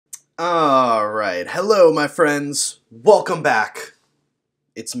Alright, hello my friends, welcome back.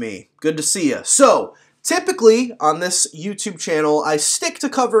 It's me, good to see ya. So, typically on this YouTube channel, I stick to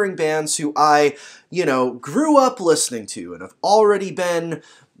covering bands who I, grew up listening to and have already been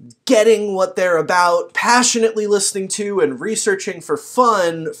getting what they're about, passionately listening to and researching for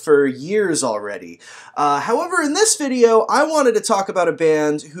fun for years already. However, in this video, I wanted to talk about a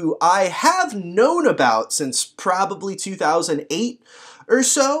band who I have known about since probably 2008 or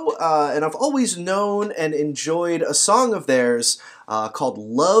so, and I've always known and enjoyed a song of theirs called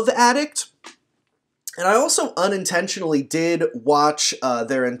Love Addict. And I also unintentionally did watch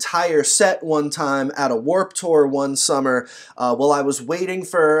their entire set one time at a Warped Tour one summer while I was waiting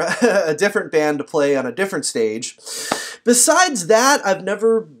for a different band to play on a different stage. Besides that, I've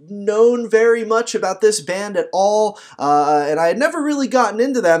never known very much about this band at all, and I had never really gotten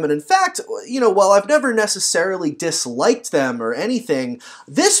into them, and in fact, while I've never necessarily disliked them or anything,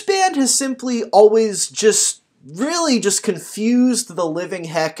 this band has simply always really just confused the living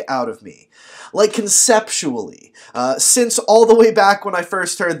heck out of me. Like, conceptually, since all the way back when I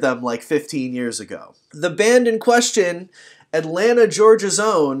first heard them, like 15 years ago. The band in question, Atlanta, Georgia's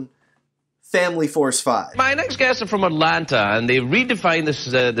own Family Force 5. My next guests are from Atlanta, and they redefine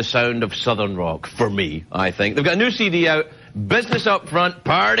the sound of Southern rock, for me, I think. They've got a new CD out, Business Up Front,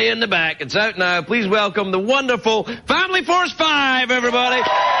 Party in the Back. It's out now. Please welcome the wonderful Family Force 5, everybody.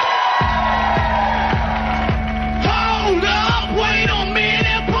 Hold up, wait a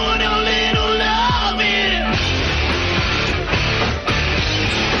minute, put a little love in it.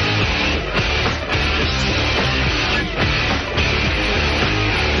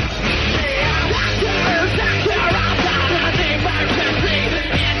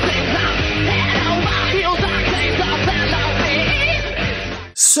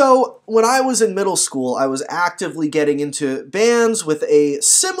 So, when I was in middle school, I was actively getting into bands with a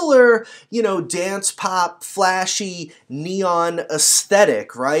similar, dance pop, flashy, neon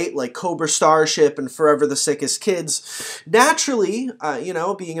aesthetic, right? Like Cobra Starship and Forever the Sickest Kids. Naturally,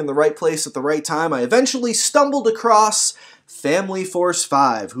 being in the right place at the right time, I eventually stumbled across Family Force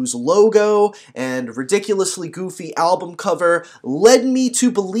 5, whose logo and ridiculously goofy album cover led me to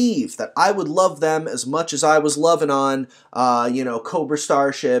believe that I would love them as much as I was loving on, Cobra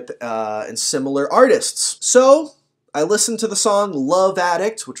Starship and similar artists. So, I listened to the song Love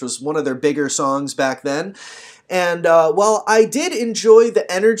Addict, which was one of their bigger songs back then, and while I did enjoy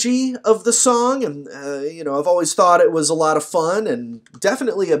the energy of the song, and, I've always thought it was a lot of fun and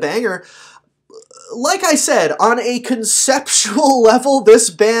definitely a banger, like I said, on a conceptual level, this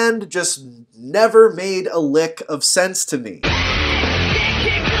band just never made a lick of sense to me.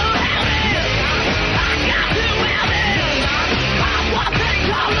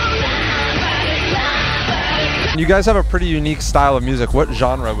 You guys have a pretty unique style of music. What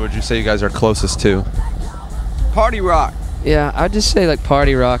genre would you say you guys are closest to? Party rock. Yeah, I'd just say like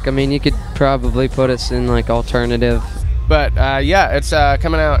party rock. I mean, you could probably put us in like alternative. But yeah, it's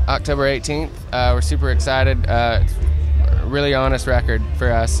coming out October 18th. We're super excited. It's a really honest record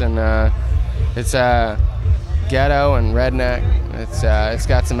for us, and it's ghetto and redneck. It's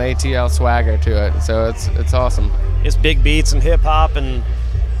got some ATL swagger to it, so it's awesome. It's big beats and hip hop and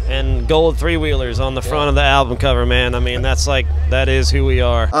gold three-wheelers on the front of the album cover, man. I mean, that is who we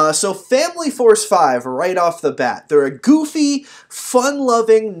are. So Family Force 5, right off the bat, they're a goofy,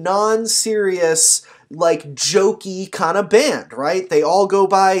 fun-loving, non-serious, like jokey kind of band, right? They all go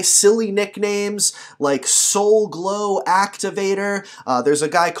by silly nicknames like Soul Glow Activator. There's a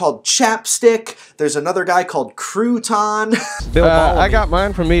guy called Chapstick. There's another guy called Crouton. I got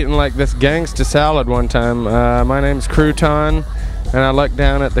mine from eating like this gangsta salad one time. My name's Crouton, and I looked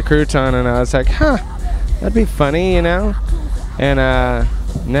down at the crouton and I was like, huh, that'd be funny, And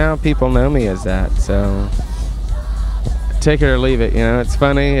now people know me as that, so take it or leave it, it's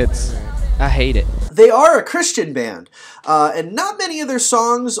funny, I hate it. They are a Christian band, and not many of their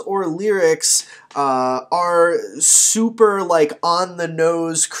songs or lyrics are super, like,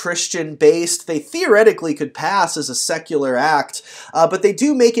 on-the-nose Christian-based. They theoretically could pass as a secular act, but they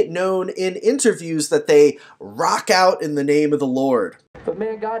do make it known in interviews that they rock out in the name of the Lord. But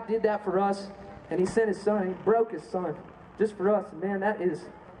man, God did that for us, and He sent His Son, He broke His Son just for us. Man, that is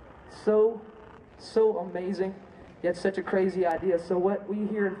so amazing. Yet such a crazy idea. So what we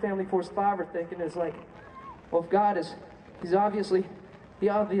here in Family Force 5 are thinking is like, well, if God is, He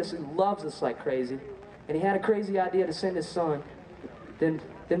obviously loves us like crazy, and He had a crazy idea to send His Son, then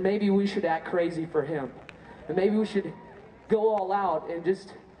maybe we should act crazy for Him. And maybe we should go all out and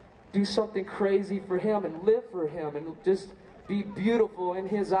just do something crazy for Him and live for Him and just be beautiful in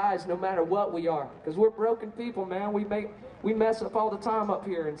his eyes no matter what we are. Because we're broken people, man. We mess up all the time up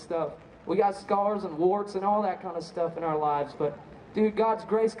here and stuff. We got scars and warts and all that kind of stuff in our lives. But, dude, God's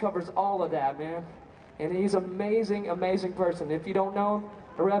grace covers all of that, man. And he's an amazing, amazing person. If you don't know him,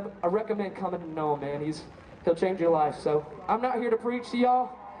 I recommend coming to know him, man. He'll change your life. So I'm not here to preach to y'all.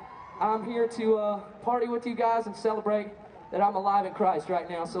 I'm here to party with you guys and celebrate that I'm alive in Christ right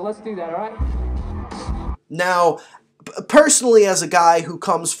now. So let's do that, all right? Now, personally, as a guy who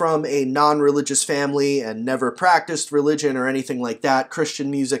comes from a non-religious family and never practiced religion or anything like that,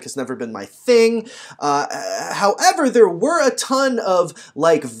 Christian music has never been my thing. However, there were a ton of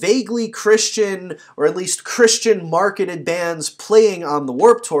like vaguely Christian, or at least Christian marketed bands playing on the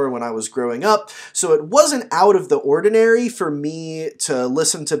Warped Tour when I was growing up, so it wasn't out of the ordinary for me to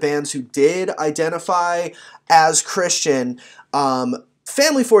listen to bands who did identify as Christian.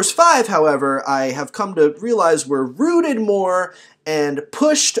 Family Force 5, however, I have come to realize were rooted more and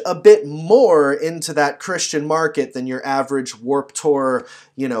pushed a bit more into that Christian market than your average Warped Tour,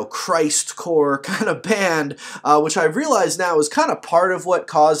 you know, Christcore kind of band, which I realize now is kind of part of what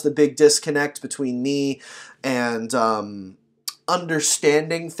caused the big disconnect between me and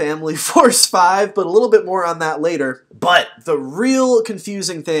understanding Family Force 5, but a little bit more on that later. But the real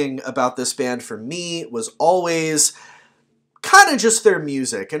confusing thing about this band for me was always kind of just their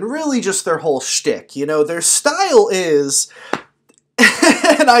music, and really just their whole shtick. You know, their style is,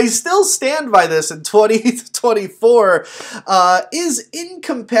 and I still stand by this in 2024, is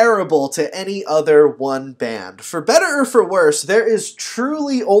incomparable to any other one band. For better or for worse, there is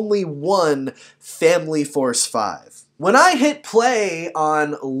truly only one Family Force 5. When I hit play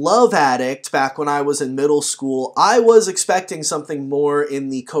on Love Addict back when I was in middle school, I was expecting something more in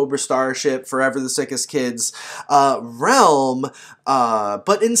the Cobra Starship, Forever the Sickest Kids realm,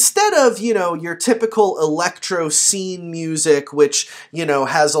 but instead of, you know, your typical electro scene music, which, you know,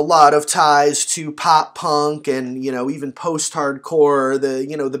 has a lot of ties to pop punk and, you know, even post-hardcore, the,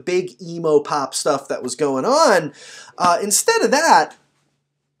 you know, the big emo pop stuff that was going on, instead of that,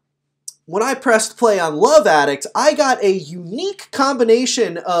 when I pressed play on Love Addict, I got a unique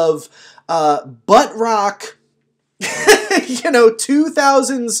combination of butt rock, you know,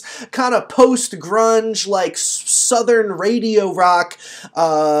 2000s kind of post-grunge, like southern radio rock,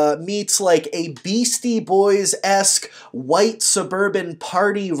 meets like a Beastie Boys-esque white suburban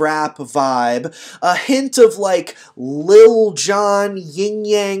party rap vibe, a hint of like Lil Jon Yin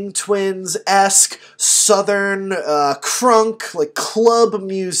Yang Twins-esque southern crunk, like club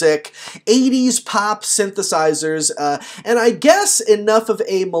music, 80s pop synthesizers, and I guess enough of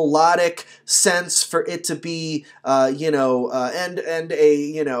a melodic sense for it to be, you know, and a,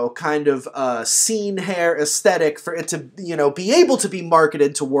 you know, kind of scene hair aesthetic for it to, you know, be able to be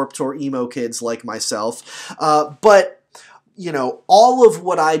marketed to Warped Tour emo kids like myself. But, you know, all of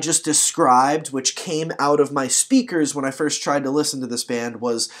what I just described, which came out of my speakers when I first tried to listen to this band,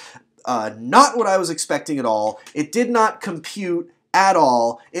 was not what I was expecting at all. It did not compute at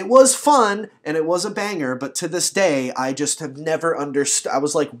all. It was fun, and it was a banger, but to this day, I just have never understood. I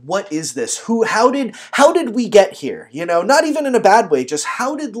was like, what is this? How did we get here? You know, not even in a bad way, just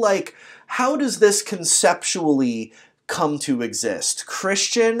how does this conceptually come to exist?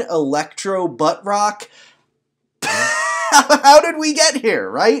 Christian electro-butt rock? How did we get here,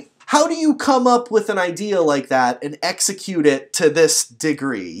 right? How do you come up with an idea like that and execute it to this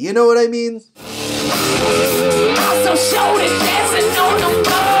degree? You know what I mean? Also showed it dancing on the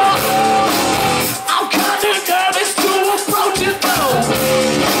floor. I'm kinda nervous to approach it though.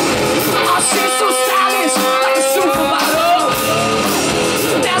 Oh, she's so stylish, like a supermodel.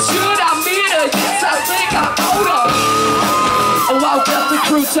 Now should I meet her? Yes, I think I own her. I walked up the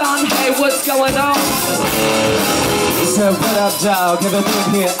crouton, hey, what's going on? He said, what up, dog?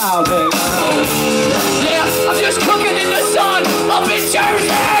 Everything here out there. Yeah, I'm just cooking in the sun up in Jersey.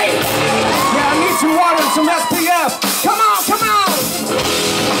 Yeah, I need some water and some SPF. Come on, come on.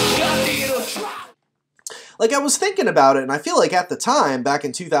 Like, I was thinking about it, and I feel like at the time, back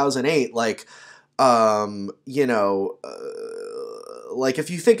in 2008, like, you know, like if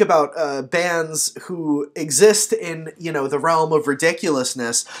you think about bands who exist in, you know, the realm of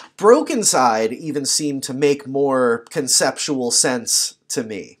ridiculousness, Broken Side even seemed to make more conceptual sense to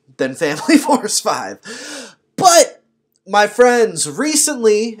me than Family Force 5. But, my friends,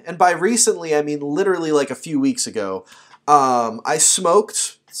 recently, and by recently I mean literally like a few weeks ago, I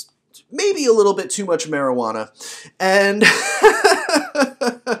smoked maybe a little bit too much marijuana, and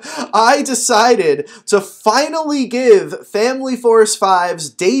I decided to finally give Family Force 5's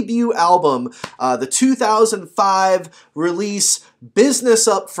debut album, the 2005 release Business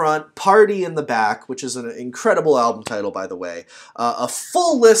Up Front, Party in the Back, which is an incredible album title, by the way, a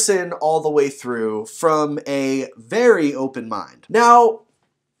full listen all the way through from a very open mind. Now,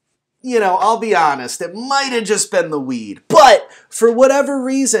 you know, I'll be honest, it might have just been the weed, but for whatever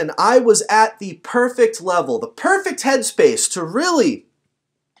reason, I was at the perfect level, the perfect headspace to really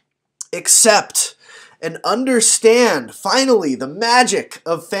accept and understand, finally, the magic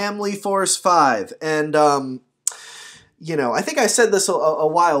of Family Force 5. And, you know, I think I said this a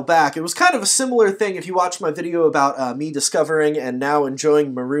while back. It was kind of a similar thing if you watched my video about me discovering and now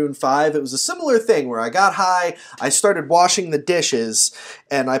enjoying Maroon 5. It was a similar thing where I got high, I started washing the dishes,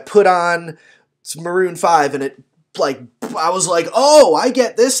 and I put on Maroon 5, and it, like, I was like, oh, I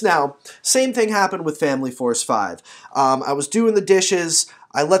get this now. Same thing happened with Family Force 5. I was doing the dishes,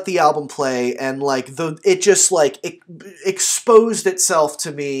 I let the album play, and like it just like it exposed itself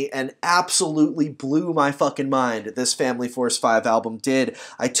to me and absolutely blew my fucking mind. This Family Force 5 album did.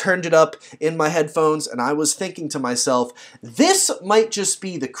 I turned it up in my headphones and I was thinking to myself, this might just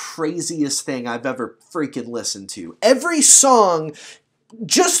be the craziest thing I've ever freaking listened to. Every song,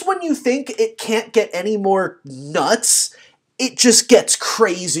 just when you think it can't get any more nuts, it just gets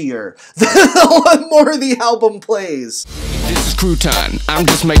crazier the more the album plays. This is Crouton. I'm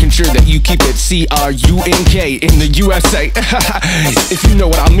just making sure that you keep it C-R-U-N-K in the USA. If you know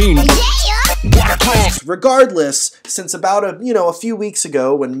what I mean. Regardless, since about a few weeks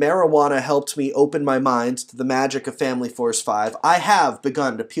ago when marijuana helped me open my mind to the magic of Family Force 5, I have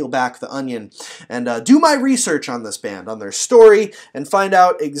begun to peel back the onion and do my research on this band, on their story, and find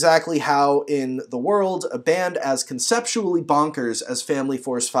out exactly how in the world a band as conceptually bonkers as Family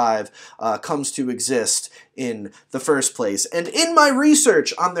Force 5 comes to exist in the first place. And in my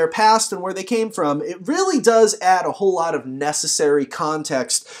research on their past and where they came from, it really does add a whole lot of necessary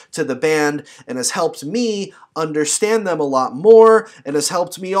context to the band and has helped me understand them a lot more and has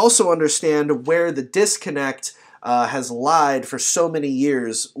helped me also understand where the disconnect has lied for so many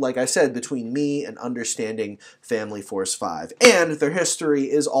years, like I said, between me and understanding Family Force 5. And their history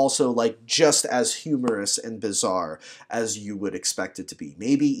is also like just as humorous and bizarre as you would expect it to be,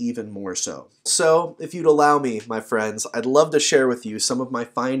 maybe even more so. So, if you'd allow me, my friends, I'd love to share with you some of my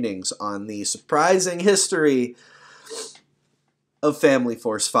findings on the surprising history of Family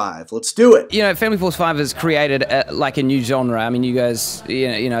Force 5. Let's do it. You know, Family Force 5 has created like a new genre. I mean, you guys,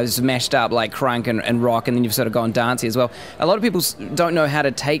 you know, it's mashed up like crunk and rock, and then you've sort of gone dancey as well. A lot of people don't know how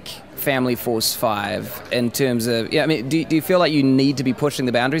to take Family Force 5 in terms of, I mean, do you feel like you need to be pushing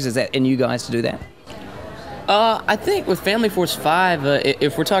the boundaries? Is that in you guys to do that? I think with Family Force 5,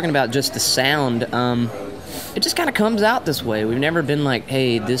 if we're talking about just the sound, it just kind of comes out this way. We've never been like,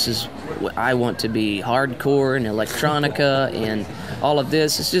 hey, this is what I want to be hardcore and electronica and all of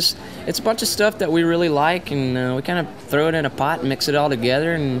this. It's a bunch of stuff that we really like, and we kind of throw it in a pot and mix it all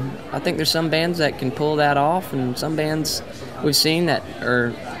together. And I think there's some bands that can pull that off, and some bands we've seen that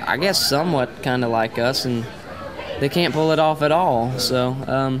are, I guess, somewhat kind of like us, and they can't pull it off at all.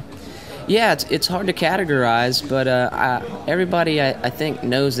 So, yeah, it's hard to categorize, but everybody, I think,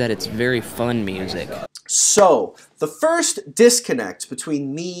 knows that it's very fun music. So, the first disconnect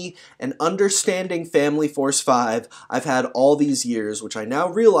between me and understanding Family Force 5 I've had all these years, which I now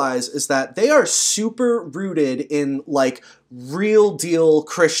realize, is that they are super rooted in, like, real deal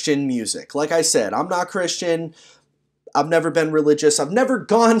Christian music. Like I said, I'm not Christian. I've never been religious. I've never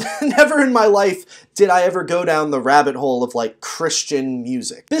never in my life did I ever go down the rabbit hole of, like, Christian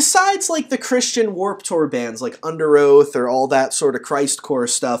music. Besides, like, the Christian Warped Tour bands, like Under Oath or all that sort of Christcore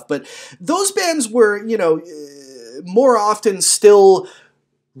stuff, but those bands were, you know, more often still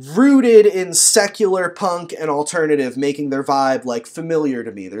rooted in secular punk and alternative, making their vibe, like, familiar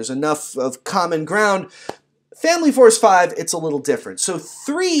to me. There's enough of common ground. Family Force 5, it's a little different. So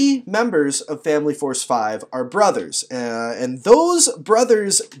 3 members of Family Force 5 are brothers, and those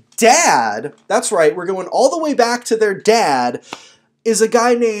brothers' dad, that's right, we're going all the way back to their dad, is a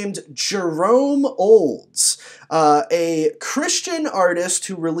guy named Jerome Olds, a Christian artist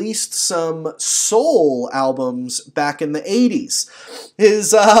who released some soul albums back in the 80s.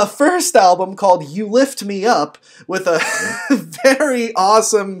 His first album, called You Lift Me Up, with a very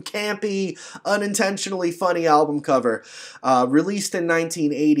awesome, campy, unintentionally funny album cover, released in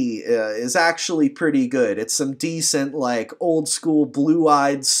 1980, is actually pretty good. It's some decent, like, old-school,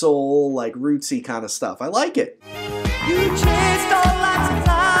 blue-eyed soul, like, rootsy kind of stuff. I like it. You chased all lights and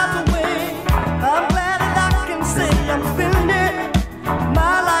clouds away. I'm glad that I can say I'm spending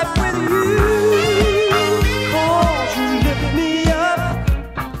my life with you. 'Cause you lift me up.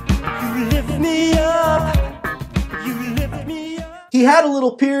 had a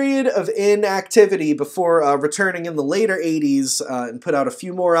little period of inactivity before returning in the later 80s and put out a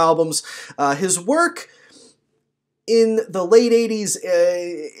few more albums. His work in the late 80s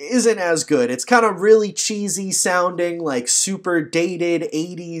isn't as good. It's kind of really cheesy sounding, like super dated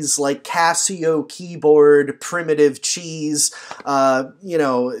 80s, like Casio keyboard, primitive cheese. You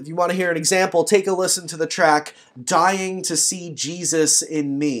know, if you want to hear an example, take a listen to the track Dying to See Jesus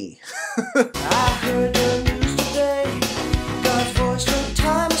in Me. I heard the news today. God's voice took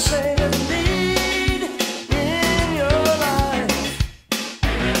time to say there's need in your life.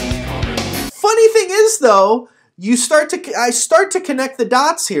 Funny thing is, though, I start to connect the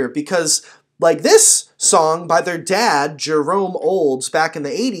dots here because, like, this song by their dad, Jerome Olds, back in the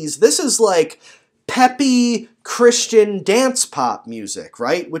 80s, this is like peppy Christian dance pop music,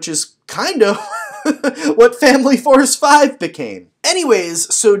 right? Which is kind of what Family Force 5 became.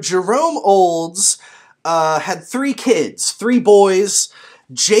 Anyways, so Jerome Olds had 3 kids, 3 boys,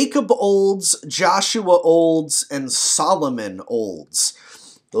 Jacob Olds, Joshua Olds, and Solomon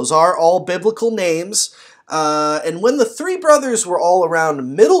Olds. Those are all biblical names. And when the 3 brothers were all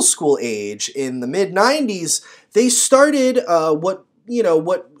around middle school age in the mid-90s, they started what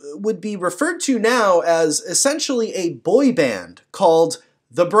would be referred to now as essentially a boy band called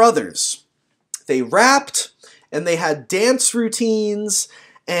The Brothers. They rapped, and they had dance routines,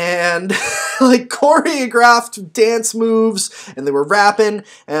 and like choreographed dance moves, and they were rapping,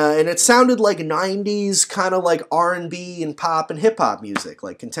 and it sounded like 90s kind of like R&B and pop and hip-hop music,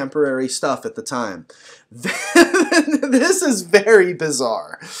 like contemporary stuff at the time. This is very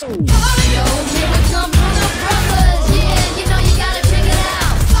bizarre.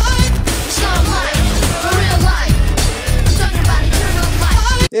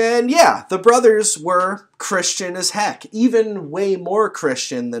 And yeah, the brothers were Christian as heck, even way more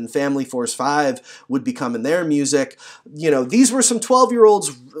Christian than Family Force 5 would become in their music. You know, these were some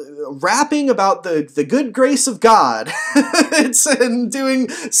 12-year-olds rapping about the good grace of God and doing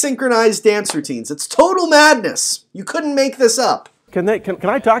synchronized dance routines. It's total madness. You couldn't make this up. Can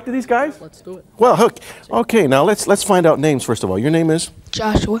I talk to these guys? Let's do it. Well, okay, now let's find out names first of all. Your name is?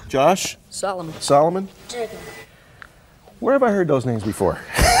 Joshua. Josh? Solomon. Solomon? Jacob. Where have I heard those names before?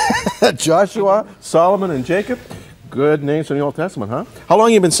 Joshua, Solomon, and Jacob? Good names from the Old Testament, huh? How long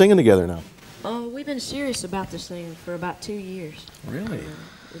have you been singing together now? We've been serious about this thing for about 2 years. Really?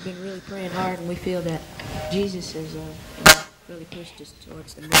 We've been really praying hard, and we feel that Jesus has really pushed us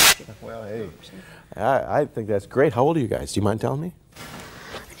towards the ministry. Well, hey, I think that's great. How old are you guys? Do you mind telling me?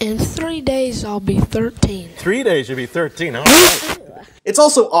 In 3 days, I'll be 13. 3 days, you'll be 13. All right. It's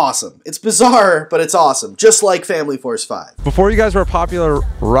also awesome. It's bizarre, but it's awesome, just like Family Force 5. Before you guys were a popular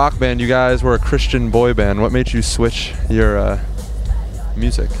rock band, you guys were a Christian boy band. What made you switch your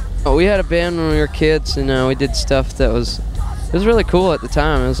music? Oh, we had a band when we were kids, and we did stuff that was really cool at the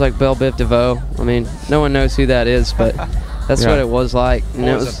time. It was like Belle Biv DeVoe. I mean, no one knows who that is, but that's what it was like. And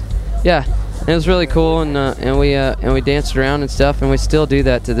it was really cool, and we danced around and stuff, and we still do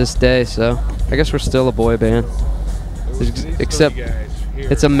that to this day. So I guess we're still a boy band, except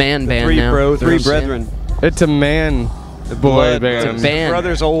it's a man band now. Three brethren. It's a man boy band. It's a band.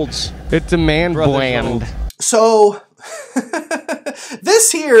 Brothers Olds. It's a man band. So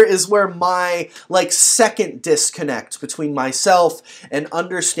this here is where my second disconnect between myself and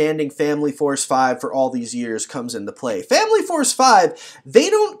understanding Family Force 5 for all these years comes into play. Family Force 5, they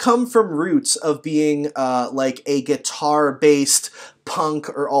don't come from roots of being like a guitar-based punk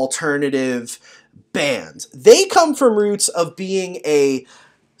or alternative band. They come from roots of being a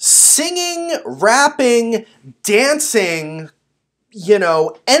singing, rapping, dancing,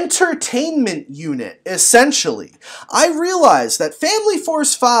 entertainment unit, essentially. I realize that Family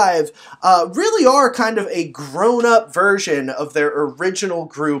Force 5 really are kind of a grown-up version of their original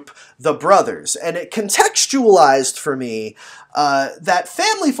group, The Brothers, and it contextualized for me that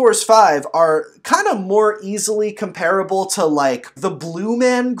Family Force 5 are kind of more easily comparable to, like, the Blue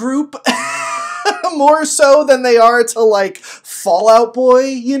Man Group, more so than they are to, like, Fall Out Boy,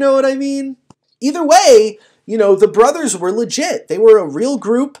 you know what I mean? Either way, the brothers were legit. They were a real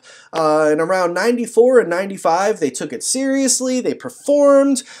group, and around 94 and 95, they took it seriously. They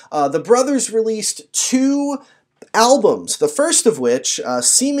performed. The brothers released 2 albums, the first of which,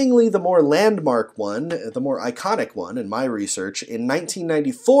 seemingly the more landmark one, the more iconic one in my research, in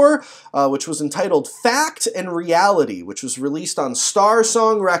 1994, which was entitled Fact and Reality, which was released on Star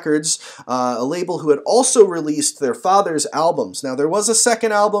Song Records, a label who had also released their father's albums. Now, there was a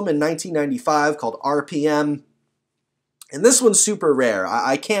second album in 1995 called RPM, and this one's super rare.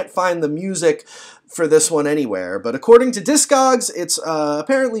 I can't find the music for this one anywhere, but according to Discogs, it's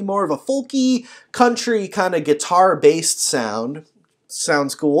apparently more of a folky, country kind of guitar-based sound.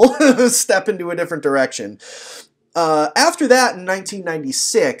 sounds cool. Step into a different direction. After that, in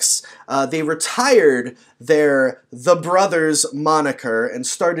 1996, they retired their The Brothers moniker and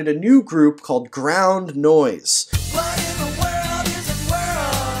started a new group called Ground Noise.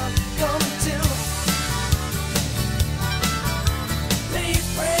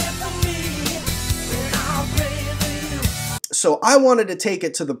 So I wanted to take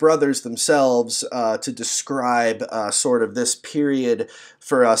it to the brothers themselves to describe sort of this period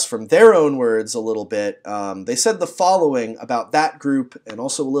for us from their own words a little bit. They said the following about that group and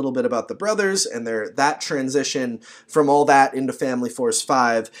also a little bit about the brothers and that transition from all that into Family Force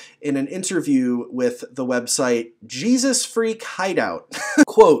 5 in an interview with the website Jesus Freak Hideout.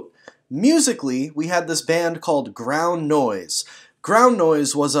 Quote, musically, we had this band called Ground Noise. Ground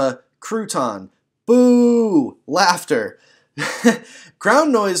Noise was a crouton. Boo! Laughter.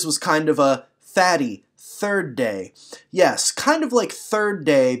 Ground Noise was kind of a fatty Third Day. Yes, kind of like Third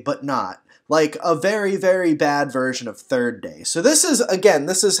Day, but not. Like a very, very bad version of Third Day. So this is, again,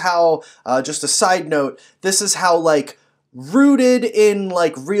 this is how, just a side note, this is how, like, rooted in,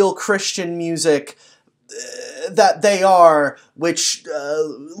 like, real Christian music that they are, which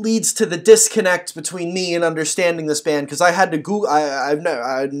leads to the disconnect between me and understanding this band, because I had to Google,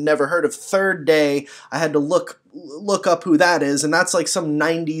 I'd never heard of Third Day. I had to look up who that is, and that's like some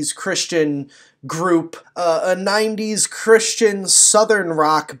 90s Christian group, a 90s Christian Southern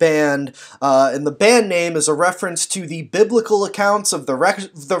rock band, and the band name is a reference to the biblical accounts of the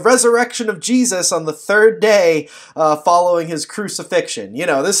resurrection of Jesus on the third day following his crucifixion. You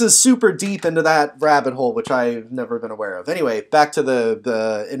know, this is super deep into that rabbit hole, which I've never been aware of. Anyway, back to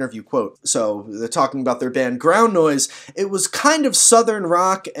the interview quote. So they're talking about their band Ground Noise. It was kind of Southern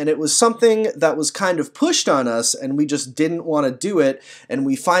rock, and it was something that was kind of pushed on us, and we just didn't want to do it, and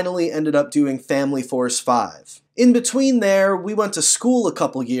we finally ended up doing Family Force 5. In between there, we went to school a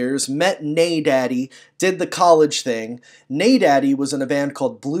couple years, met Nay Daddy, did the college thing. Nay Daddy was in a band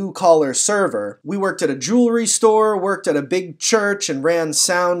called Blue Collar Server. We worked at a jewelry store, worked at a big church, and ran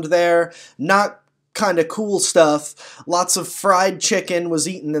sound there. Not kind of cool stuff. Lots of fried chicken was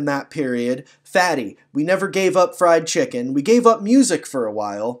eaten in that period. Fatty. We never gave up fried chicken. We gave up music for a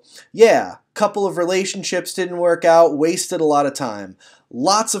while. Yeah, couple of relationships didn't work out, wasted a lot of time.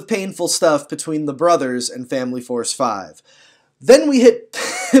 Lots of painful stuff between the brothers and Family Force 5. Then we hit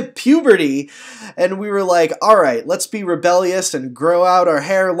puberty, and we were like, alright, let's be rebellious and grow out our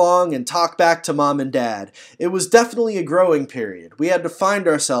hair long and talk back to mom and dad. It was definitely a growing period. We had to find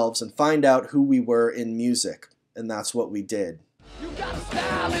ourselves and find out who we were in music, and that's what we did. You got a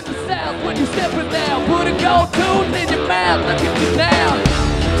style in the South when you stepping down. Put a gold tooth in your mouth, look at you now.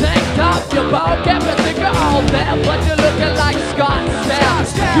 Tank top, your ball cap, and think of all that, but you're looking like Scott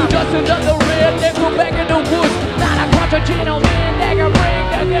South. You just another redneck from back in the woods. Not a Quattrocino man that can bring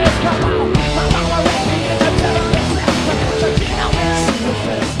the goods. Come on, my mama raised me in the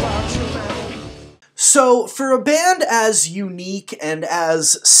So, for a band as unique and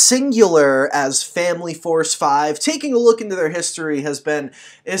as singular as Family Force 5, taking a look into their history has been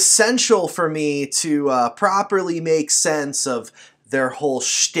essential for me to properly make sense of their whole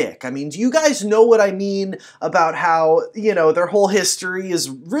shtick. I mean, do you guys know what I mean about how, you know, their whole history is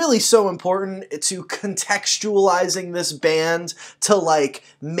really so important to contextualizing this band to, like,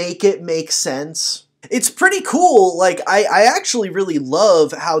 make it make sense? It's pretty cool. Like, I actually really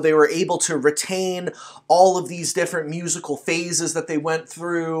love how they were able to retain all of these different musical phases that they went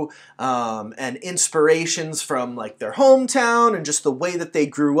through, and inspirations from, like, their hometown and just the way that they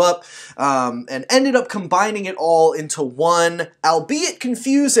grew up, and ended up combining it all into one, albeit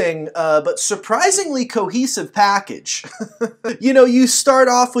confusing, but surprisingly cohesive package. You know, you start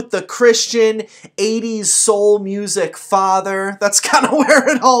off with the Christian 80s soul music father. That's kind of where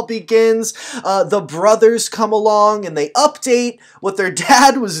it all begins. The brothers come along and they update what their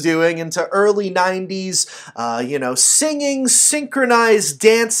dad was doing into early 90s, you know, singing, synchronized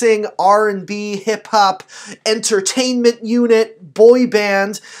dancing, R&B, hip-hop, entertainment unit, boy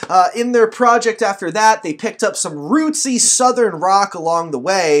band. In their project after that, they picked up some rootsy southern rock along the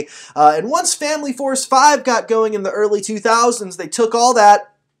way, and once Family Force 5 got going in the early 2000s, they took all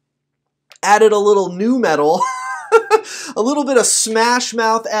that, added a little nu metal, a little bit of Smash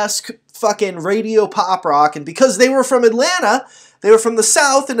Mouth-esque fucking radio pop rock, and because they were from Atlanta, they were from the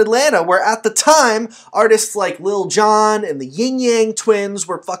South in Atlanta, where at the time, artists like Lil Jon and the Yin Yang Twins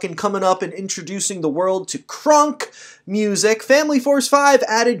were fucking coming up and introducing the world to crunk music. Family Force 5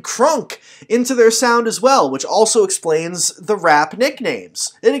 added crunk into their sound as well, which also explains the rap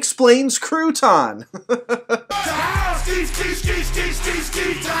nicknames. It explains crouton.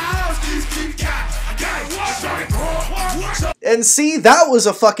 And see, that was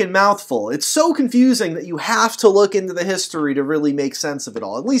a fucking mouthful. It's so confusing that you have to look into the history to really make sense of it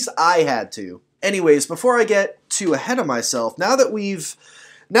all. At least I had to. Anyways, before I get too ahead of myself, now that we've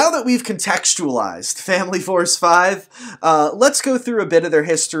contextualized Family Force 5, let's go through a bit of their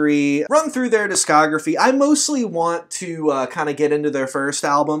history, run through their discography. I mostly want to kind of get into their first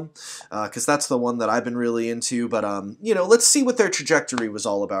album, because that's the one that I've been really into, but, you know, let's see what their trajectory was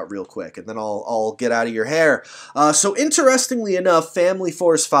all about real quick, and then I'll get out of your hair. So interestingly enough, Family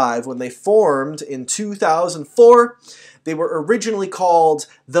Force 5, when they formed in 2004, they were originally called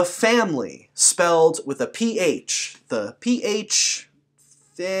The Family, spelled with a PH. The PH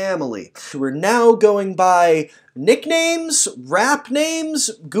Family. We're now going by nicknames, rap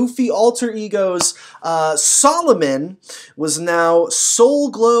names, goofy alter egos. Solomon was now Soul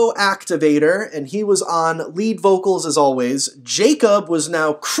Glow Activator, and he was on lead vocals as always. Jacob was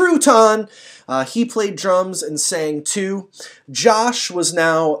now Crouton. He played drums and sang too. Josh was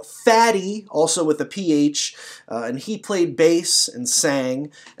now Fatty, also with a PH, and he played bass and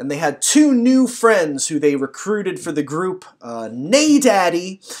sang. And they had two new friends who they recruited for the group, Nay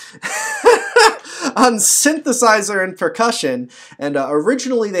Daddy on synthesizer and percussion. And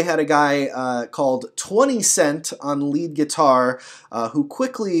originally they had a guy called 20 Cent on lead guitar, who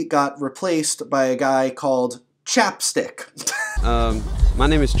quickly got replaced by a guy called Chapstick. My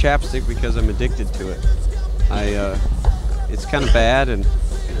name is Chapstick because I'm addicted to it. It's kind of bad, and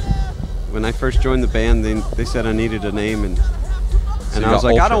when I first joined the band, they said I needed a name, and I was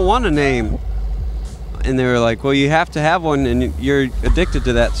like, I don't want a name. And they were like, well, you have to have one, and you're addicted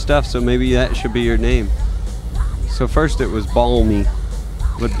to that stuff, so maybe that should be your name. So first it was Balmy,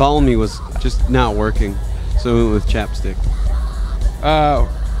 but Balmy was just not working, so we went with Chapstick.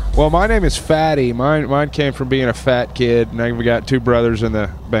 Well, my name is Fatty. Mine came from being a fat kid, and I've got two brothers in the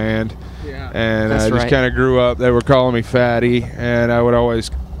band. Yeah, and I just kind of grew up. They were calling me Fatty, and I would always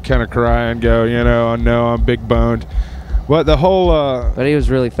kind of cry and go, you know, no, I'm big boned. But the whole but he was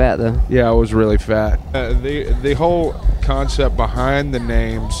really fat though. Yeah, I was really fat. The whole concept behind the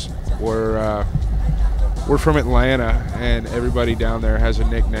names were we're from Atlanta, and everybody down there has a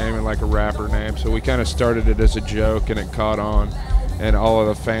nickname and like a rapper name. So we kind of started it as a joke, and it caught on. And all of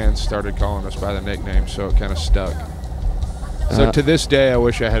the fans started calling us by the nickname, so it kind of stuck. So to this day, I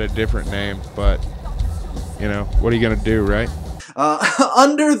wish I had a different name, but, you know, what are you going to do, right?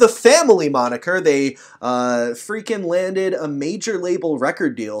 Under the Family moniker, they freaking landed a major label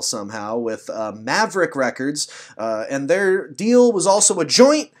record deal somehow with Maverick Records, and their deal was also a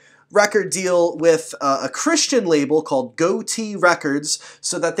joint record deal with a Christian label called Goatee Records,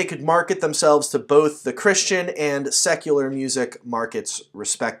 so that they could market themselves to both the Christian and secular music markets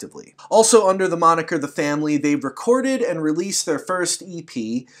respectively. Also under the moniker The Family, they recorded and released their first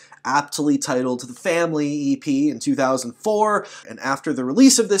EP, aptly titled The Family EP, in 2004, and after the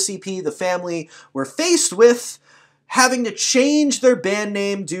release of this EP, The Family were faced with having to change their band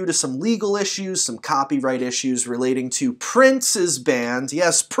name due to some legal issues, some copyright issues relating to Prince's band.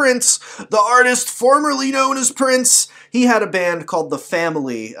 Yes, Prince, the artist formerly known as Prince. He had a band called The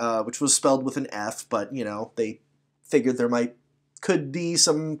Family, which was spelled with an F, but, you know, they figured there could be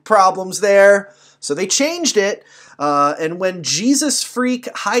some problems there, so they changed it. And when Jesus Freak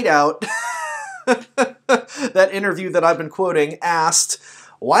Hideout, that interview that I've been quoting, asked,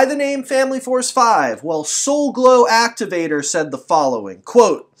 why the name Family Force 5? Well, Soul Glow Activator said the following,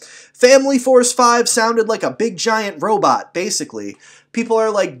 quote, Family Force 5 sounded like a big giant robot, basically. People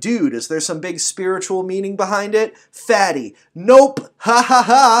are like, dude, is there some big spiritual meaning behind it? Fatty, nope, ha ha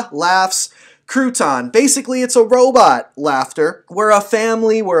ha, laughs. Crouton, basically it's a robot, laughter. We're a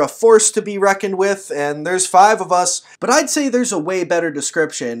family, we're a force to be reckoned with, and there's 5 of us. But I'd say there's a way better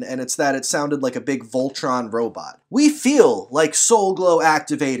description, and it's that it sounded like a big Voltron robot. We feel like Soul Glow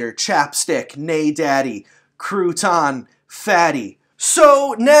Activator, Chapstick, Nay Daddy, Crouton, Fatty.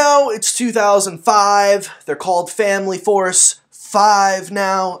 So now it's 2005, they're called Family Force 5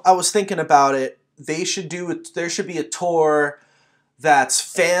 now. I was thinking about it, there should be a tour that's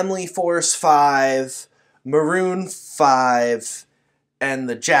Family Force 5, Maroon 5, and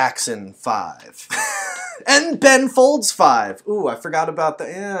the Jackson 5. And Ben Folds 5. Ooh, I forgot about the,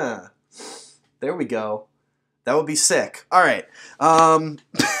 yeah. There we go. That would be sick. All right.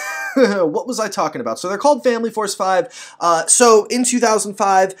 What was I talking about? So they're called Family Force 5. So in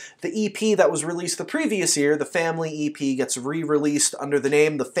 2005, the EP that was released the previous year, the Family EP, gets re-released under the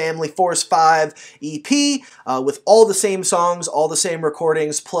name The Family Force 5 EP, with all the same songs, all the same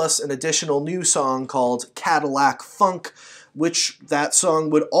recordings, plus an additional new song called Cadillac Funk. which that song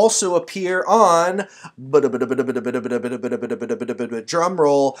would also appear on, drum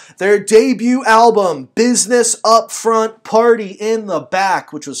roll, their debut album, Business Up Front, Party in the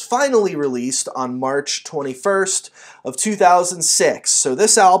Back, which was finally released on March 21st of 2006. So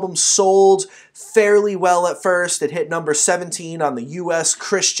this album sold fairly well at first. It hit number 17 on the US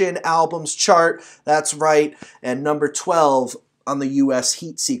Christian Albums chart, that's right, and number 12 on the U.S.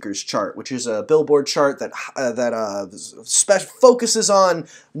 Heat Seekers chart, which is a Billboard chart that focuses on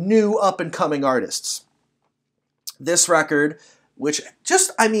new up-and-coming artists. This record, which just,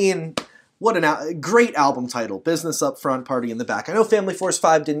 I mean, what a great album title, Business Up Front, Party in the Back. I know Family Force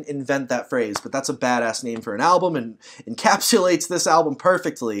 5 didn't invent that phrase, but that's a badass name for an album and encapsulates this album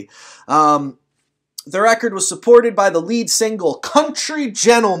perfectly. The record was supported by the lead single, Country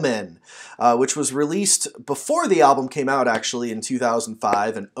Gentleman, which was released before the album came out, actually, in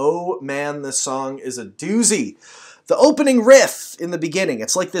 2005. And oh man, this song is a doozy. The opening riff in the beginning,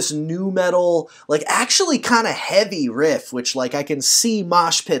 it's like this nu metal, like actually kind of heavy riff, which like I can see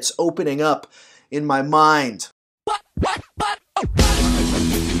mosh pits opening up in my mind.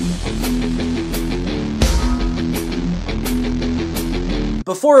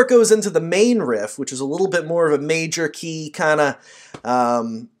 Before it goes into the main riff, which is a little bit more of a major key kind of,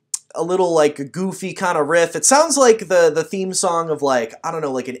 a little like a goofy kind of riff. It sounds like the theme song of like, I don't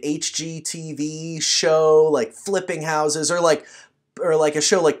know, like an HGTV show, like Flipping Houses, or like a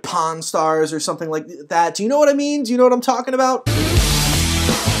show like Pawn Stars or something like that. Do you know what I mean? Do you know what I'm talking about?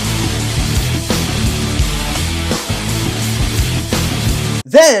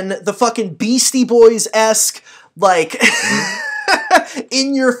 Then the fucking Beastie Boys-esque, like,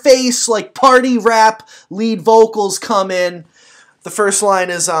 in your face, like party rap lead vocals come in. The first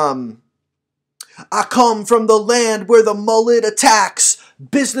line is, I come from the land where the mullet attacks,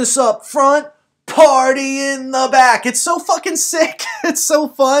 business up front, party in the back. It's so fucking sick. It's so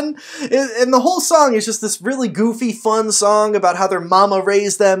fun. And the whole song is just this really goofy, fun song about how their mama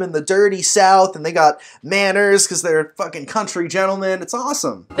raised them in the dirty South and they got manners because they're fucking country gentlemen. It's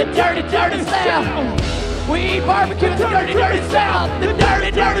awesome. The dirty, dirty South. We eat barbecue in the dirty, dirty South. The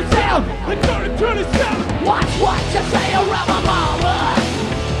dirty, dirty South. The dirty, dirty South. Watch what you say around my mama.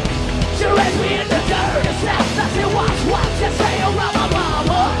 She raised me in the dirty South. I said, watch what you say around my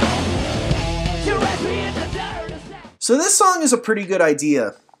mama. She raised me in the dirty South. So this song is a pretty good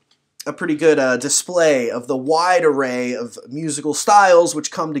idea. A pretty good display of the wide array of musical styles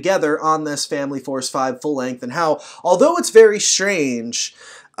which come together on this Family Force 5 full length, and how, although it's very strange,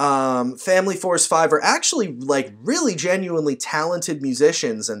 Family Force 5 are actually like really genuinely talented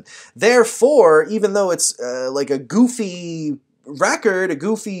musicians, and therefore, even though it's like a goofy record, a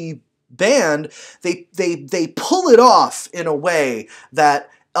goofy band, they pull it off in a way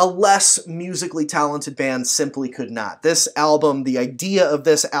that a less musically talented band simply could not. This album, the idea of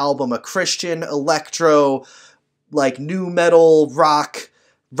this album, a Christian electro, like nu metal rock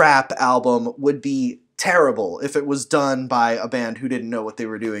rap album, would be terrible if it was done by a band who didn't know what they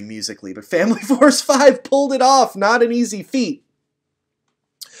were doing musically. But Family Force 5 pulled it off. Not an easy feat.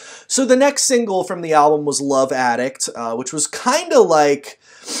 So the next single from the album was Love Addict, which was kind of like...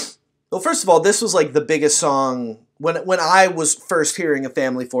 Well, first of all, this was like the biggest song... When I was first hearing of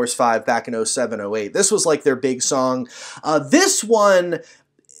Family Force 5 back in 07, 08, this was like their big song. This one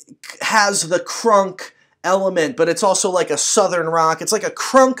has the crunk element, but it's also like a southern rock. It's like a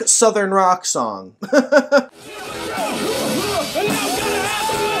crunk southern rock song.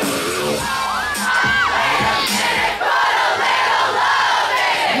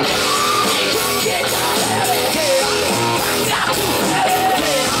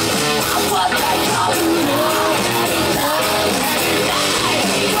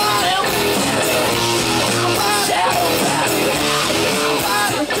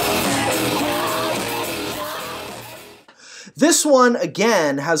 This one,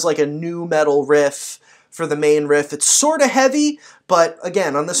 again, has like a nu metal riff for the main riff. It's sort of heavy, but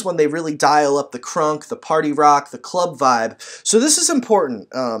again, on this one, they really dial up the crunk, the party rock, the club vibe. So this is important,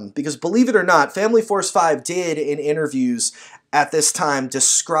 because believe it or not, Family Force 5 did, in interviews at this time,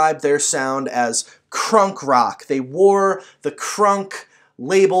 describe their sound as crunk rock. They wore the crunk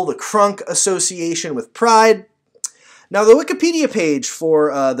label, the crunk association with pride. Now, the Wikipedia page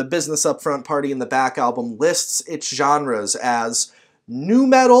for the Business Up Front, Party in the Back album lists its genres as nu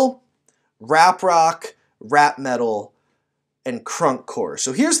metal, rap rock, rap metal, and crunkcore.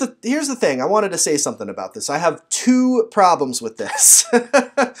 So here's the thing. I wanted to say something about this. I have two problems with this.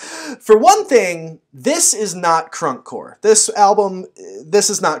 For one thing, this is not crunkcore. This album, this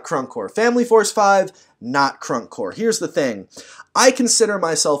is not crunkcore. Family Force 5, not crunkcore. Here's the thing. I consider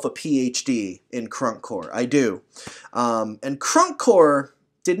myself a PhD in crunkcore. I do. And crunkcore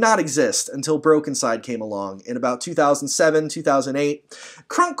did not exist until Broken Side came along in about 2007, 2008.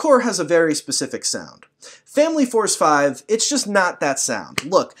 Crunkcore has a very specific sound. Family Force 5, it's just not that sound.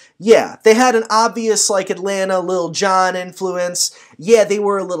 Look, yeah, they had an obvious, like, Atlanta Lil Jon influence. Yeah, they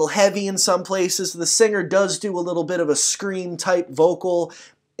were a little heavy in some places. The singer does do a little bit of a scream-type vocal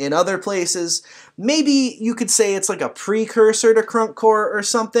in other places. Maybe you could say it's like a precursor to crunkcore or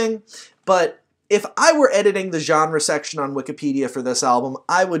something, but if I were editing the genre section on Wikipedia for this album,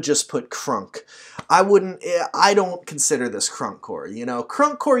 I would just put crunk. I don't consider this crunkcore, you know?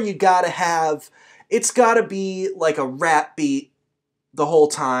 Crunkcore, you gotta have, it's gotta be like a rap beat the whole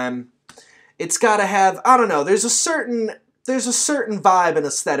time. It's gotta have, I don't know, there's a certain vibe and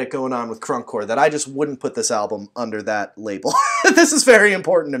aesthetic going on with crunkcore that I just wouldn't put this album under that label. This is very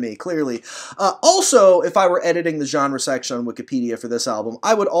important to me, clearly. Also, if I were editing the genre section on Wikipedia for this album,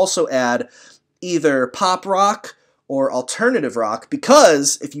 I would also add either pop rock or alternative rock,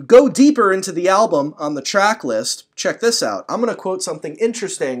 because if you go deeper into the album on the track list, check this out. I'm going to quote something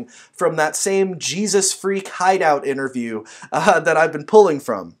interesting from that same Jesus Freak Hideout interview that I've been pulling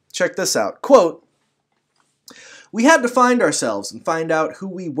from. Check this out. Quote, "We had to find ourselves and find out who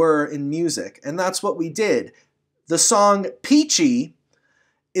we were in music, and that's what we did. The song Peachy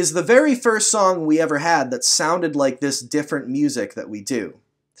is the very first song we ever had that sounded like this different music that we do.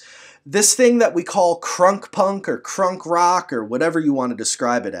 This thing that we call crunk punk or crunk rock or whatever you want to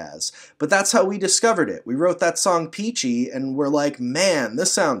describe it as. But that's how we discovered it. We wrote that song Peachy and we're like, man,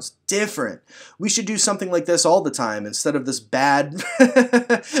 this sounds different. We should do something like this all the time instead of this bad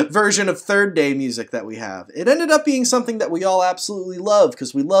version of Third Day music that we have. It ended up being something that we all absolutely love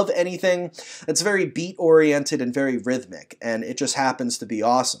because we love anything that's very beat-oriented and very rhythmic, and it just happens to be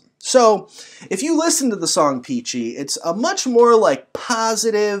awesome. So, if you listen to the song Peachy, it's a much more like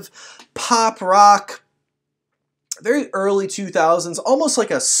positive pop rock, very early 2000s, almost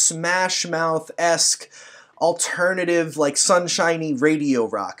like a Smash Mouth-esque alternative, like sunshiny radio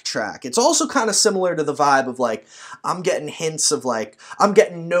rock track. It's also kind of similar to the vibe of like, I'm getting hints of like, I'm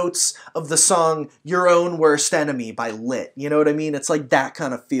getting notes of the song Your Own Worst Enemy by Lit. You know what I mean? It's like that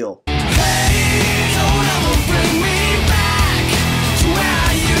kind of feel.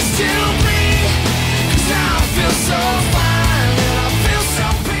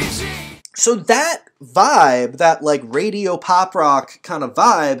 So that vibe, that like radio pop rock kind of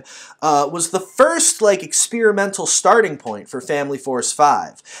vibe, was the first like experimental starting point for Family Force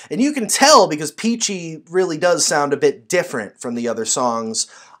 5. And you can tell because Peachy really does sound a bit different from the other songs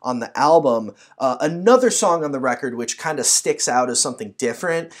on the album. Another song on the record which kind of sticks out as something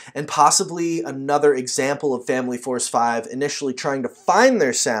different, and possibly another example of Family Force 5 initially trying to find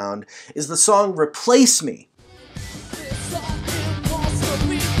their sound, is the song Replace Me.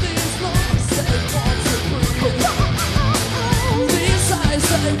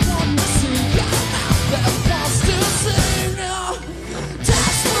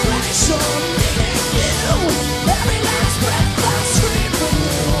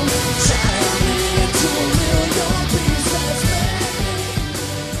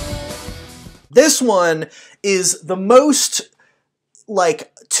 This one is the most,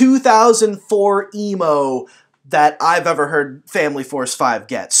 like, 2004 emo that I've ever heard Family Force 5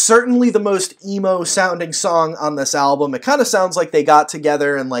 get. Certainly the most emo-sounding song on this album. It kind of sounds like they got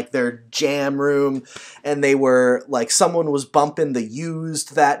together in, like, their jam room, and they were, like, someone was bumping The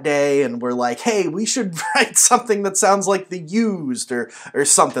Used that day, and were like, hey, we should write something that sounds like The Used, or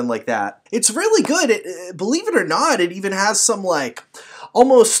something like that. It's really good. Believe it or not, it even has some, like,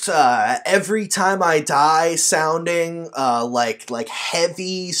 almost Every Time I Die sounding like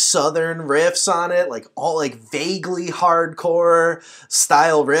heavy southern riffs on it, like all like vaguely hardcore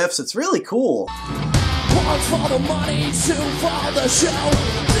style riffs. It's really cool. One for the money, two for the show.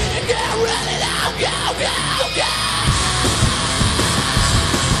 Get ready now, go, go, go.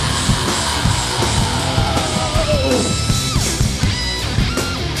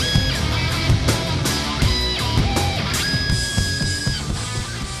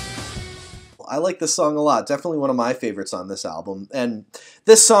 I like this song a lot. Definitely one of my favorites on this album. And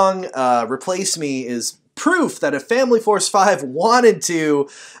this song, Replace Me, is proof that if Family Force 5 wanted to,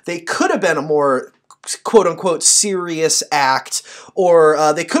 they could have been a more quote-unquote serious act, or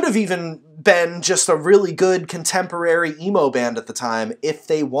they could have even been just a really good contemporary emo band at the time if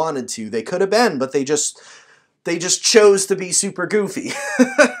they wanted to. They could have been, but they just They just chose to be super goofy.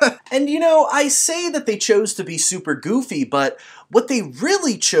 And you know, I say that they chose to be super goofy, but what they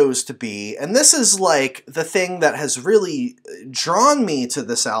really chose to be, and this is like the thing that has really drawn me to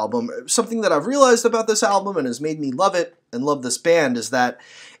this album, something that I've realized about this album and has made me love it and love this band, is that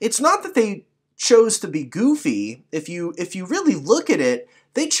it's not that they chose to be goofy. If you really look at it,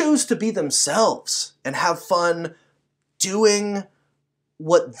 they chose to be themselves and have fun doing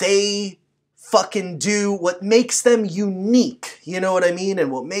what they fucking do, what makes them unique, you know what I mean,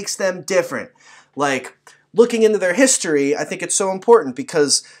 and what makes them different. Like, looking into their history, I think it's so important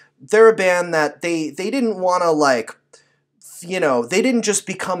because they're a band that they didn't want to, like, you know, they didn't just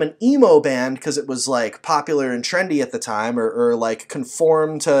become an emo band because it was, like, popular and trendy at the time, or like,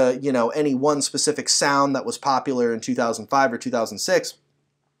 conform to, you know, any one specific sound that was popular in 2005 or 2006.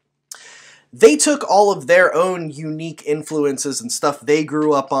 They took all of their own unique influences and stuff they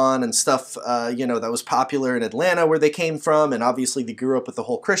grew up on and stuff, you know, that was popular in Atlanta where they came from, and obviously they grew up with the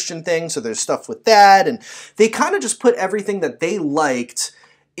whole Christian thing, so there's stuff with that, and they kind of just put everything that they liked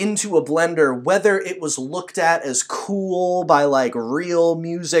into a blender, whether it was looked at as cool by, like, real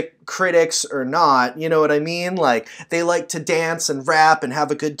music critics or not, you know what I mean? Like, they like to dance and rap and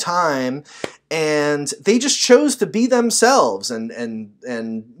have a good time, and they just chose to be themselves and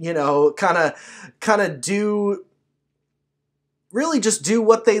you know, kind of do, really just do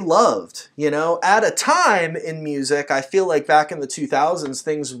what they loved, you know? At a time in music, I feel like back in the 2000s,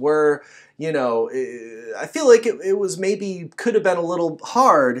 things were, you know, I feel like it was maybe could have been a little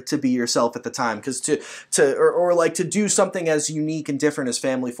hard to be yourself at the time, because or like to do something as unique and different as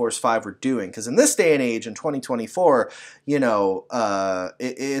Family Force 5 were doing. Because in this day and age, in 2024, you know,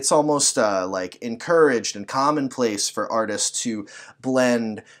 it's almost like encouraged and commonplace for artists to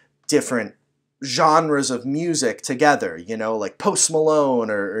blend different genres of music together, you know, like Post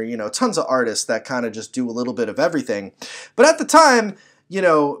Malone or you know, tons of artists that kind of just do a little bit of everything. But at the time, you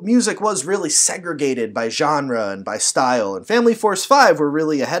know, music was really segregated by genre and by style, and Family Force 5 were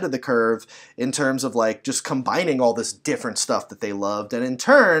really ahead of the curve in terms of, like, just combining all this different stuff that they loved. And in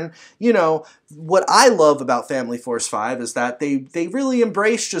turn, you know, what I love about Family Force 5 is that they really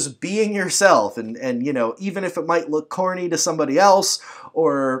embrace just being yourself, and you know, even if it might look corny to somebody else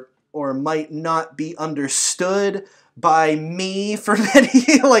or might not be understood by me for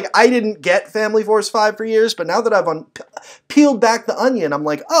many, like, I didn't get Family Force 5 for years, but now that I've peeled back the onion, I'm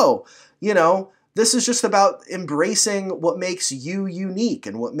like, oh, you know, this is just about embracing what makes you unique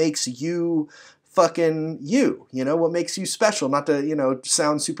and what makes you fucking you know, what makes you special. Not to, you know,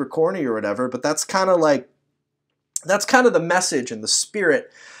 sound super corny or whatever, but that's kind of like, that's kind of the message and the spirit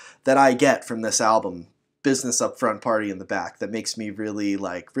that I get from this album, Business Up Front, Party in the Back, that makes me really,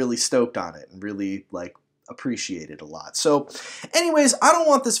 like, really stoked on it and really, like, appreciate it a lot. So anyways, I don't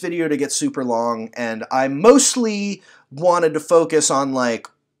want this video to get super long, and I mostly wanted to focus on, like,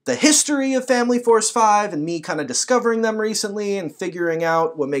 the history of Family Force 5 and me kind of discovering them recently and figuring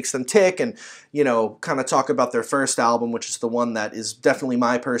out what makes them tick, and, you know, kind of talk about their first album, which is the one that is definitely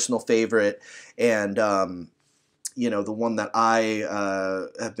my personal favorite, and you know, the one that I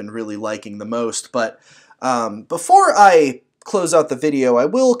have been really liking the most. But before I close out the video, I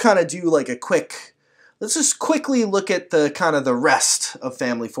will kind of do, like, a quick, let's just quickly look at the kind of the rest of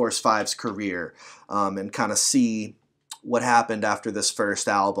Family Force 5's career, and kind of see what happened after this first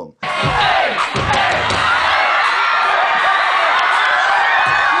album.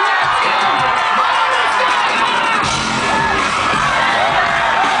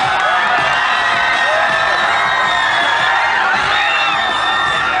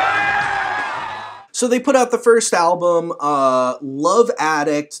 So they put out the first album. Love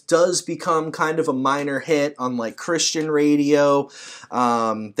Addict does become kind of a minor hit on, like, Christian radio.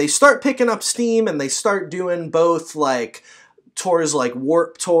 They start picking up steam, and they start doing both, like, tours like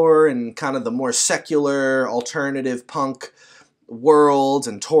Warped Tour and kind of the more secular alternative punk world,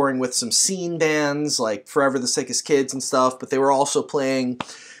 and touring with some scene bands like Forever the Sickest Kids and stuff. But they were also playing,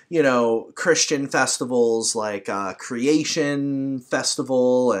 you know, Christian festivals like Creation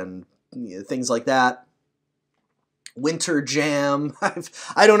Festival and, you know, things like that. Winter Jam.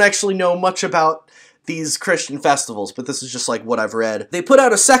 I don't actually know much about these Christian festivals, but this is just, like, what I've read. They put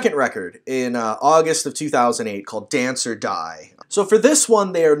out a second record in August of 2008 called Dance or Die. So for this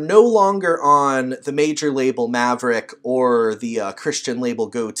one, they are no longer on the major label Maverick or the Christian label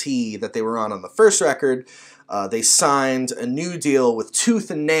Goatee that they were on the first record. They signed a new deal with Tooth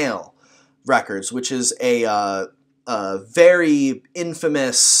and Nail Records, which is a very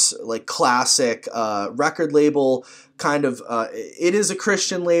infamous, like, classic record label. Kind of, it is a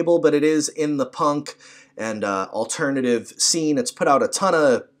Christian label, but it is in the punk and alternative scene. It's put out a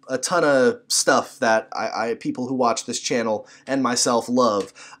ton a ton of stuff that people who watch this channel and myself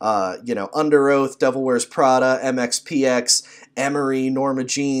love. You know, Under Oath, Devil Wears Prada, MXPX, Emery, Norma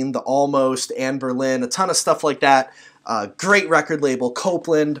Jean, The Almost, Anne Berlin, a ton of stuff like that. Great record label,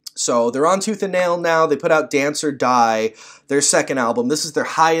 Copeland. So they're on Tooth and Nail now. They put out Dance or Die, their second album. This is their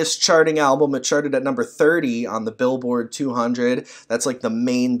highest charting album. It charted at number 30 on the Billboard 200. That's like the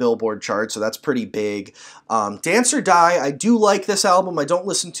main Billboard chart, so that's pretty big. Dance or Die, I do like this album. I don't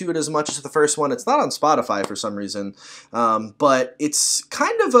listen to it as much as the first one. It's not on Spotify for some reason, but it's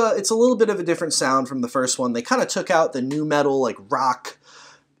kind of it's a little bit of a different sound from the first one. They kind of took out the nu metal, like rock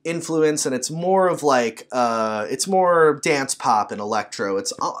influence, and it's more of like it's more dance pop and electro.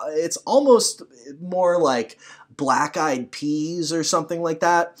 It's almost more like Black Eyed Peas or something like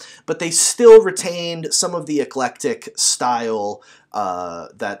that, but they still retained some of the eclectic style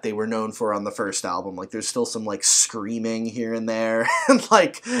that they were known for on the first album. Like there's still some like screaming here and there and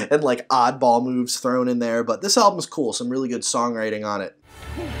like oddball moves thrown in there, but this album's cool. Some really good songwriting on it.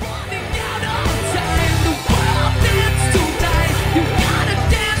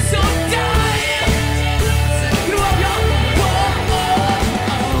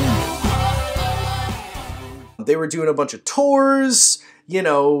 They were doing a bunch of tours, you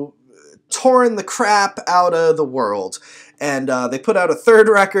know, touring the crap out of the world. And they put out a third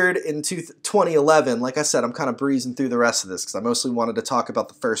record in 2011. Like I said, I'm kind of breezing through the rest of this because I mostly wanted to talk about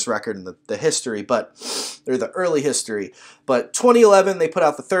the first record and the history, or the early history. But 2011, they put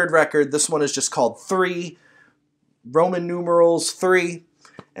out the third record. This one is just called 3, Roman numerals 3.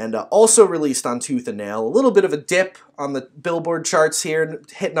 And also released on Tooth and Nail. A little bit of a dip on the Billboard charts here.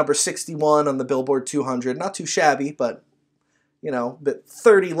 Hit number 61 on the Billboard 200. Not too shabby, but, you know, but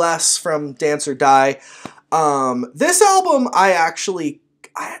 30 less from Dance or Die. This album, I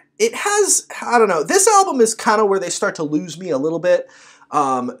don't know. This album is kind of where they start to lose me a little bit.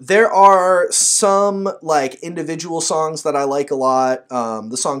 There are some, like, individual songs that I like a lot.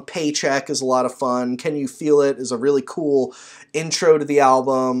 The song Paycheck is a lot of fun. Can You Feel It is a really cool intro to the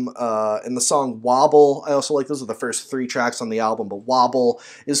album. And the song Wobble, I also like. Those are the first 3 tracks on the album, but Wobble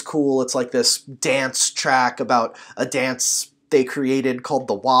is cool. It's like this dance track about a dance they created called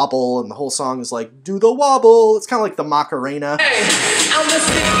The Wobble, and the whole song is like, do the wobble. It's kind of like the Macarena. Hey, I'm the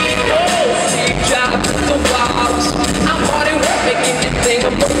CEO, Steve Jobs, the wobbles. I'm party work, making you think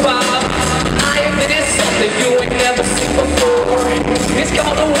I'm a bob. I invented something you ain't never seen before. It's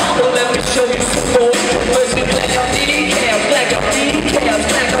called a wobble, let me show you some more. First it's black on decals, black on decals,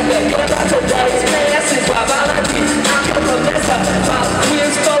 black on black. But I told that it's massive, why I like it. I'm a professor, my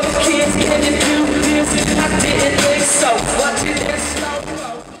quiz for the kids. Can you do this? I didn't think so. What did it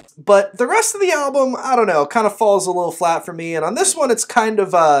slow? But the rest of the album, I don't know, kind of falls a little flat for me. And on this one, it's kind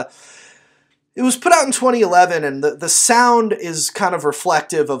of, it was put out in 2011, and the sound is kind of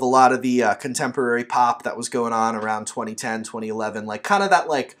reflective of a lot of the contemporary pop that was going on around 2010, 2011. Like, kind of that,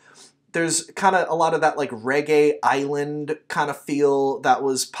 like, there's kind of a lot of that, like, reggae island kind of feel that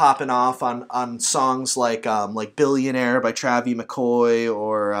was popping off on songs like Billionaire by Travie McCoy,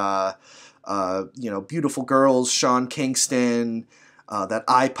 or, you know, Beautiful Girls, Sean Kingston, that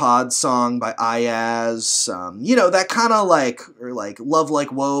iPod song by Iaz, you know, that kind of like, or like Love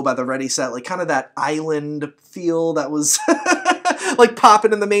Like Woe by the Ready Set, like kind of that island feel that was like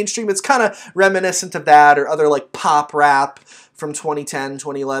popping in the mainstream. It's kind of reminiscent of that, or other like pop rap from 2010,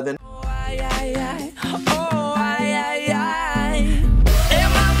 2011.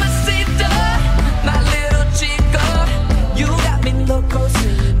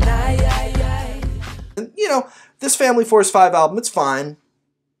 And, you know, this Family Force 5 album, it's fine.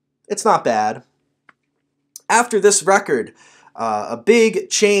 It's not bad. After this record, a big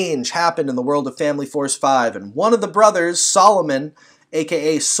change happened in the world of Family Force 5, and one of the brothers, Solomon,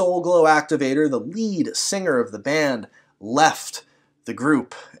 aka Soul Glow Activator, the lead singer of the band, left the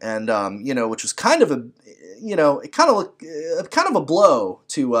group, and you know, which was kind of a, you know, it kind of a blow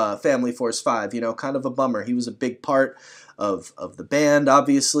to Family Force 5. You know, kind of a bummer. He was a big part of the band,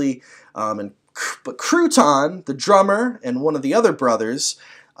 obviously, but Crouton, the drummer, and one of the other brothers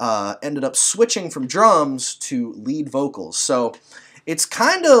ended up switching from drums to lead vocals. So it's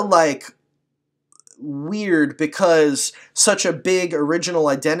kind of like weird because such a big original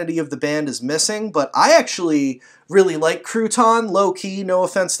identity of the band is missing, but I actually really like Crouton, low-key, no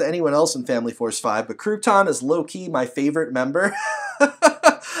offense to anyone else in Family Force 5, but Crouton is low-key my favorite member.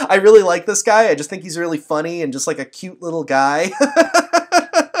 I really like this guy. I just think he's really funny and just like a cute little guy.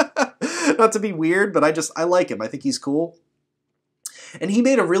 Not to be weird, but I like him. I think he's cool. And he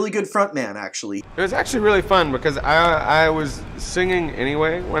made a really good frontman, actually. It was actually really fun because I was singing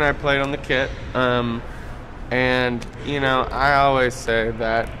anyway when I played on the kit. And, you know, I always say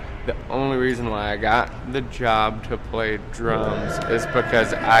that the only reason why I got the job to play drums is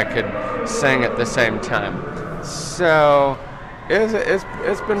because I could sing at the same time. So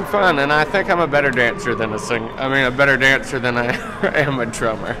it's been fun, and I think I'm a better dancer than a better dancer than I am a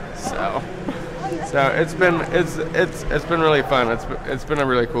drummer. So it's been really fun. It's been a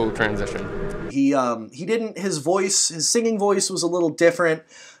really cool transition. His singing voice was a little different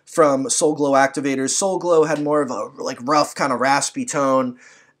from Soul Glow Activators. Soul Glow had more of a like rough kind of raspy tone.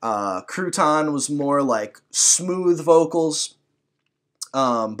 Crouton was more like smooth vocals.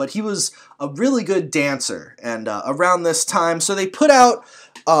 But he was a really good dancer, and around this time, so they put out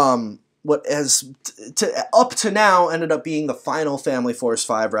what has up to now ended up being the final Family Force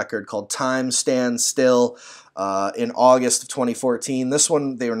 5 record called Time Stands Still in August of 2014. This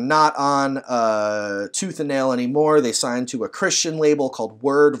one, they are not on Tooth and Nail anymore. They signed to a Christian label called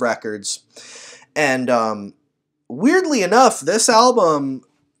Word Records. And weirdly enough, this album,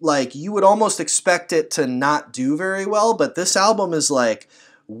 like, you would almost expect it to not do very well, but this album is, like,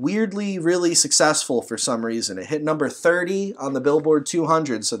 weirdly really successful for some reason. It hit number 30 on the Billboard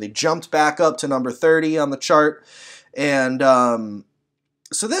 200, so they jumped back up to number 30 on the chart. And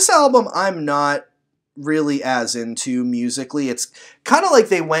so this album I'm not really as into musically. It's kind of like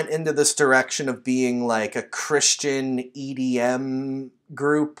they went into this direction of being like a Christian EDM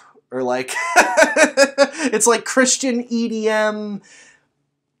group, or like it's like Christian EDM,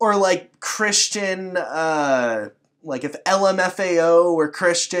 or like Christian like if LMFAO were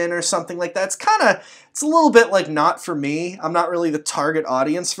Christian or something like that. It's a little bit like not for me. I'm not really the target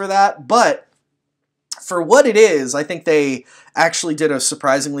audience for that, but for what it is, I think they actually did a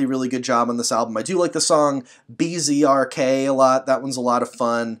surprisingly really good job on this album. I do like the song BZRK a lot. That one's a lot of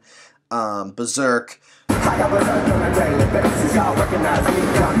fun. Berserk. I got berserk on a daily basis. Y'all recognize me,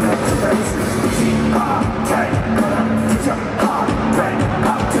 got no faces.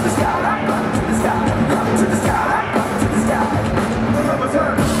 Up to the sky, up to the sky, up to the sky, up to the sky.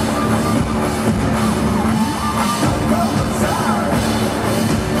 Berserk.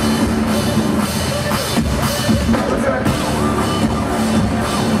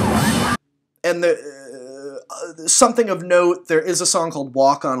 And something of note, there is a song called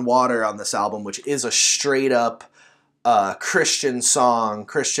Walk on Water on this album, which is a straight up Christian song,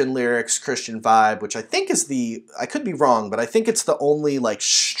 Christian lyrics, Christian vibe, which I think is I could be wrong, but I think it's the only like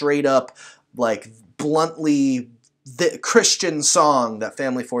straight up, like bluntly Christian song that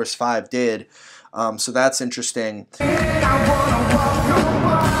Family Force 5 did. So that's interesting.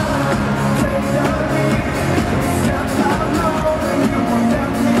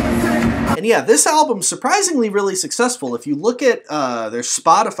 And yeah, this album's surprisingly really successful. If you look at their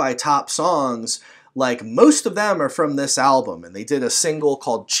Spotify top songs, like most of them are from this album. And they did a single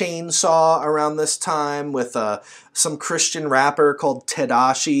called Chainsaw around this time with some Christian rapper called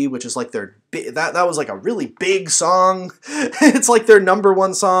Tadashi, which is like their that was like a really big song. It's like their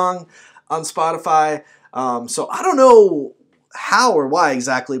 #1 song on Spotify. So I don't know how or why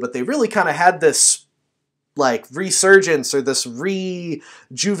exactly, but they really kind of had this like resurgence or this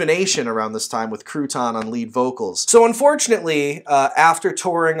rejuvenation around this time with Crouton on lead vocals. So unfortunately, after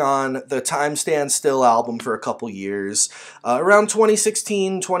touring on the Time Stand Still album for a couple years, around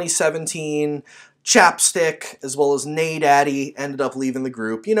 2016, 2017, Chapstick, as well as Nay Daddy, ended up leaving the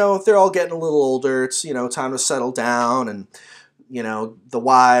group. You know, they're all getting a little older. It's, you know, time to settle down, and, you know, the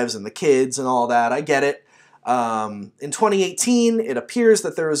wives and the kids and all that. I get it. In 2018, it appears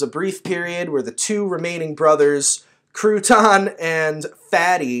that there was a brief period where the two remaining brothers, Crouton and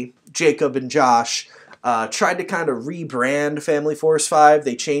Fatty, Jacob and Josh, tried to kind of rebrand Family Force 5.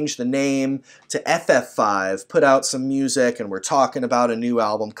 They changed the name to FF5, put out some music, and we're talking about a new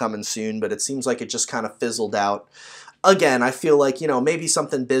album coming soon, but it seems like it just kind of fizzled out. Again, I feel like, you know, maybe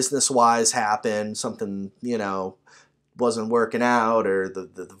something business-wise happened, something, you know, wasn't working out, or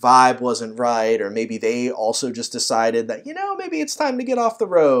the vibe wasn't right, or maybe they also just decided that, you know, maybe it's time to get off the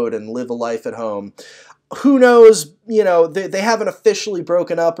road and live a life at home. Who knows? You know, they haven't officially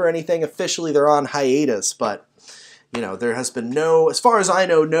broken up or anything. Officially, they're on hiatus, but, you know, there has been no, as far as I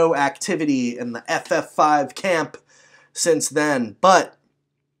know, no activity in the FF5 camp since then. But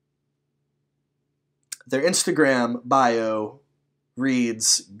their Instagram bio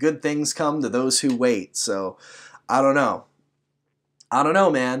reads, "Good things come to those who wait." So I don't know. I don't know,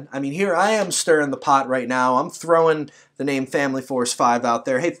 man. I mean, here I am stirring the pot right now. I'm throwing the name Family Force 5 out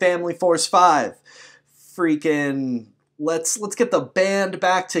there. Hey, Family Force 5, freaking, let's get the band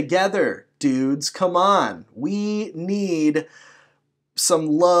back together, dudes. Come on. We need some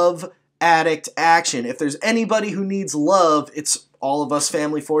love addict action. If there's anybody who needs love, it's all of us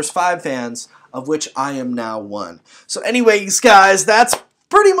Family Force 5 fans, of which I am now one. So anyways, guys, that's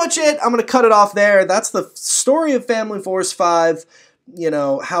pretty much it. I'm going to cut it off there. That's the story of Family Force 5. You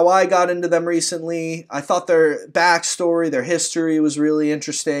know, how I got into them recently. I thought their backstory, their history was really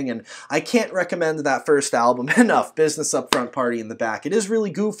interesting, and I can't recommend that first album enough. Business Up Front, Party in the Back. It is really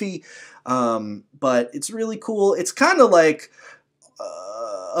goofy, but it's really cool. It's kind of like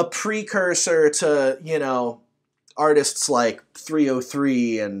a precursor to, you know, artists like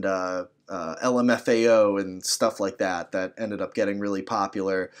 303 and LMFAO and stuff like that ended up getting really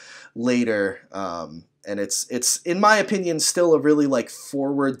popular later. And it's in my opinion still a really like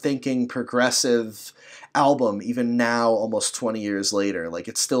forward-thinking, progressive album even now, almost 20 years later. Like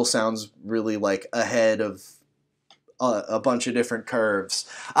it still sounds really like ahead of a bunch of different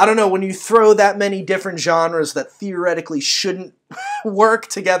curves. I don't know, when you throw that many different genres that theoretically shouldn't work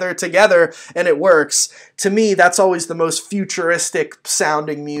together and it works, to me that's always the most futuristic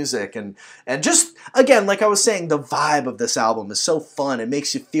sounding music. And just again, like I was saying, the vibe of this album is so fun. It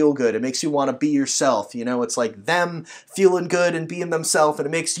makes you feel good. It makes you want to be yourself. You know, it's like them feeling good and being themselves, and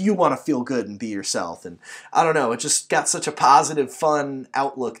it makes you want to feel good and be yourself. And I don't know, it just got such a positive, fun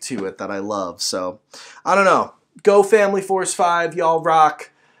outlook to it that I love. So I don't know, go Family Force 5, y'all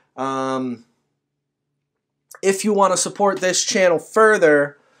rock. If you want to support this channel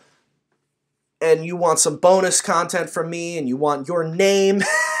further and you want some bonus content from me and you want your name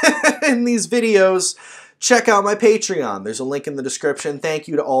in these videos, check out my Patreon. There's a link in the description. Thank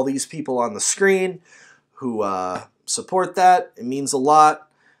you to all these people on the screen who support that. It means a lot.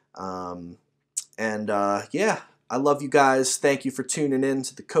 Yeah, I love you guys. Thank you for tuning in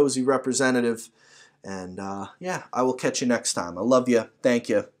to the Cozy Representative. And yeah, I will catch you next time. I love you. Thank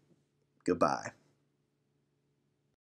you. Goodbye.